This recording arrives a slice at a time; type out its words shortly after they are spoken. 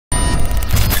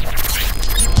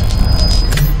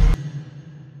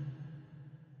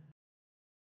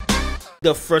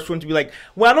the first one to be like,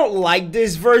 well, I don't like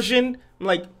this version. I'm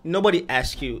like, nobody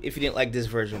asked you if you didn't like this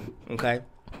version, okay?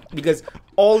 Because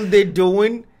all they're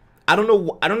doing, I don't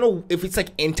know if it's like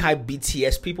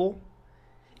anti-BTS people.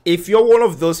 If you're one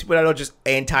of those people that are just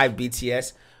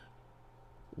anti-BTS,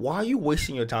 why are you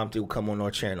wasting your time to come on our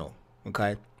channel,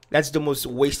 okay? That's the most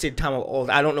wasted time of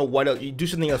all. I don't know what else. You do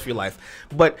something else for your life.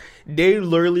 But they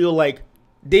literally are like,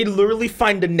 they literally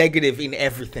find the negative in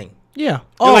everything. Yeah.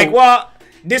 They're like, well,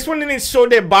 this one didn't show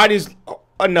their bodies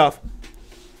enough.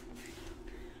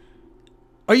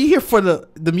 Are you here for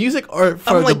the music or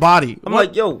for the body? I'm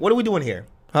like, yo, what are we doing here?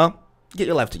 Huh? Get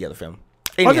your life together, fam.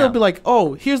 Or they'll be like,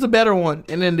 oh, here's the better one,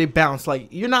 and then they bounce. Like,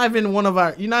 you're not even one of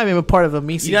our. You're not even a part of a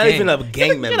Amicy. You're not even a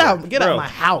gang member. Get out of my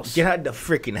house. Get out of the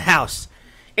freaking house.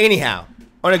 Anyhow,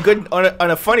 on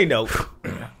a funny note.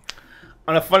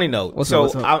 On a funny note, what's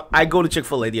up? I go to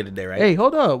Chick-fil-A the other day, right? Hey,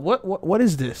 hold up. What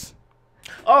is this?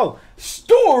 Oh,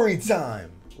 story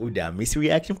time. We're down Amicy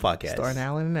Reaction Podcast. Starring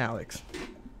Alan and Alex.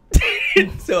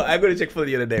 So I go to Chick-fil-A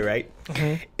the other day, right?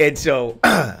 And so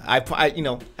I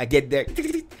get there,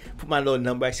 put my little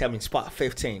number. I say I'm in spot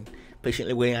 15,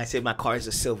 patiently waiting. I said my car is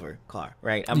a silver car,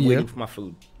 right? I'm waiting for my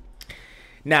food.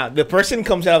 Now the person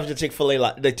comes out of the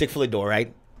Chick-fil-A door,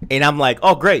 right? And I'm like,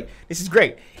 oh great, this is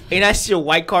great. And I see a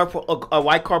white car pull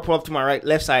up to my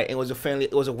left side, and it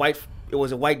was a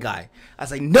white guy. I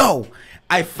was like, no.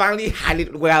 I finally had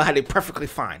it where I had it perfectly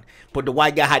fine, but the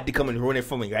white guy had to come and ruin it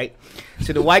for me, right?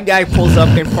 So the white guy pulls up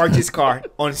and parks his car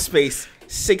on space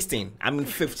 16. I'm in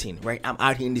 15, right? I'm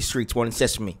out here in the streets wanting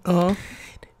Sesame.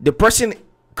 The person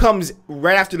comes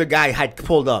right after the guy had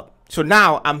pulled up. So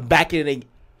now I'm back in it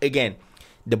again.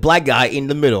 The black guy in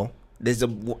the middle. There's a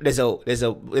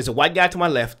white guy to my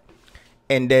left,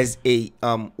 and there's a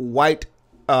white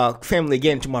family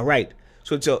again to my right.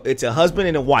 So it's a husband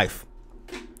and a wife.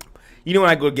 You know,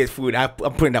 when I go get food, I'm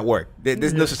putting that work.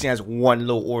 There's no such thing as one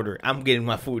low order. I'm getting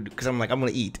my food because I'm like, I'm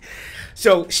going to eat.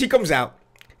 So she comes out,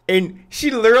 and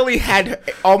she literally had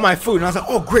all my food. And I was like,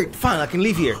 oh, great, fine, I can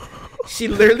leave here. She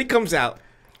literally comes out.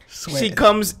 She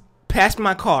comes past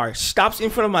my car, stops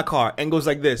in front of my car, and goes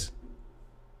like this.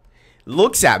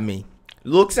 Looks at me.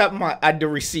 Looks at the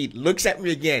receipt. Looks at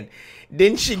me again.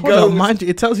 Then she goes. Mind you,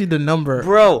 it tells you the number,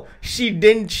 bro. She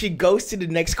goes to the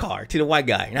next car, to the white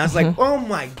guy, and I was like, oh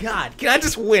my god, can I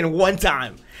just win one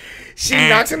time? She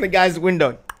knocks on the guy's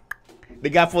window. The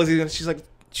guy pulls it in. She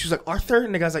was like, Arthur,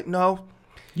 and the guy's like, no.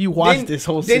 You watched this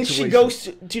whole situation. Then she goes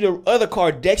to the other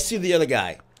car next to the other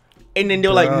guy, and then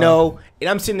they're like, no, and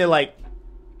I'm sitting there like.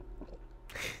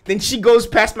 Then she goes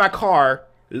past my car,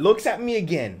 looks at me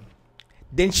again.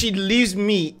 Then she leaves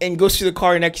me and goes to the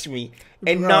car next to me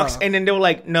and knocks. And then they were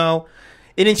like, no.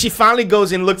 And then she finally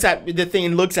goes and looks at the thing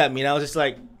and looks at me. And I was just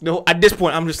like, no. At this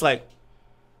point, I'm just like,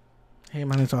 hey,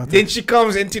 my name's Arthur. Then she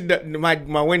comes into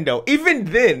my window. Even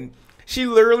then, she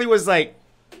literally was like,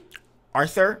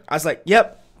 Arthur? I was like,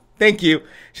 yep, thank you.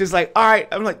 She's like, all right.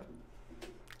 I'm like,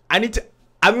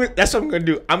 that's what I'm going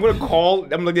to do. I'm going to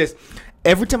call. I'm like this.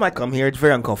 Every time I come here, it's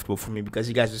very uncomfortable for me because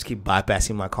you guys just keep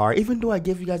bypassing my car. Even though I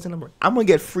give you guys a number, I'm going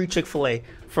to get free Chick-fil-A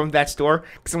from that store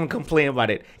because I'm going to complain about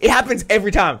it. It happens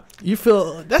every time. You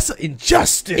feel that's an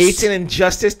injustice. It's an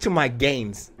injustice to my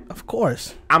gains. Of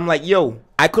course. I'm like, yo,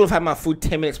 I could have had my food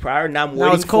 10 minutes prior. Now I'm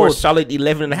waiting for a solid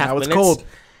 11 and a half minutes. It's cold.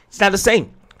 It's not the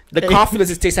same. The coffee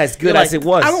doesn't taste as good as it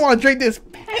was. I don't want to drink this.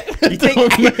 You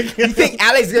think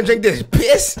Alex is going to drink this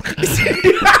piss?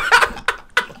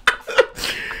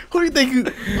 Who do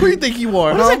you think you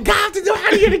are? What does a guy have to do? How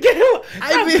do you get him?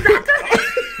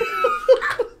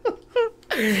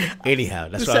 Anyhow,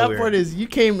 that's the why sad part is you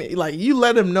came like you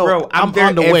let him know. Bro, I'm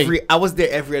on the way. I was there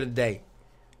every other day.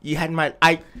 You had my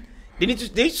They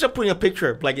just start putting a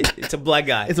picture like it's a black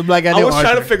guy. It's a black guy. I was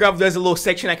trying to figure out if there's a little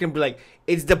section I can be like,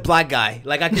 it's the black guy.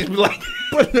 Like I can be like,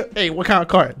 hey, what kind of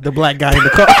car? The black guy in the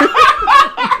car.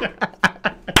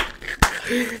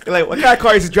 Like, what kind of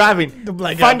car is he driving? The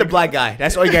black guy. Find the black guy.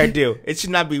 That's all you gotta do. It should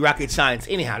not be rocket science.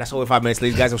 Anyhow, that's over 5 minutes,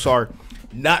 ladies guys. I'm sorry.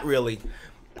 Not really.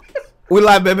 We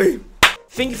live, baby.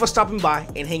 Thank you for stopping by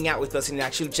and hanging out with us and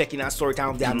actually checking out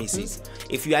Storytime with the Amicy's.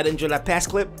 If you had enjoyed that past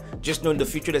clip, just know in the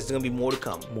future there's gonna be more to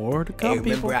come. More to come, and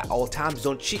remember, people. At all times,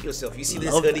 don't cheat yourself. You see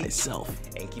this Love hoodie, myself.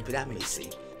 And keep it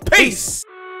Amicy. Peace.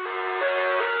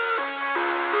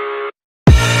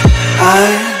 I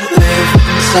live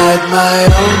inside my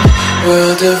own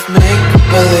world of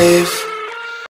make-believe.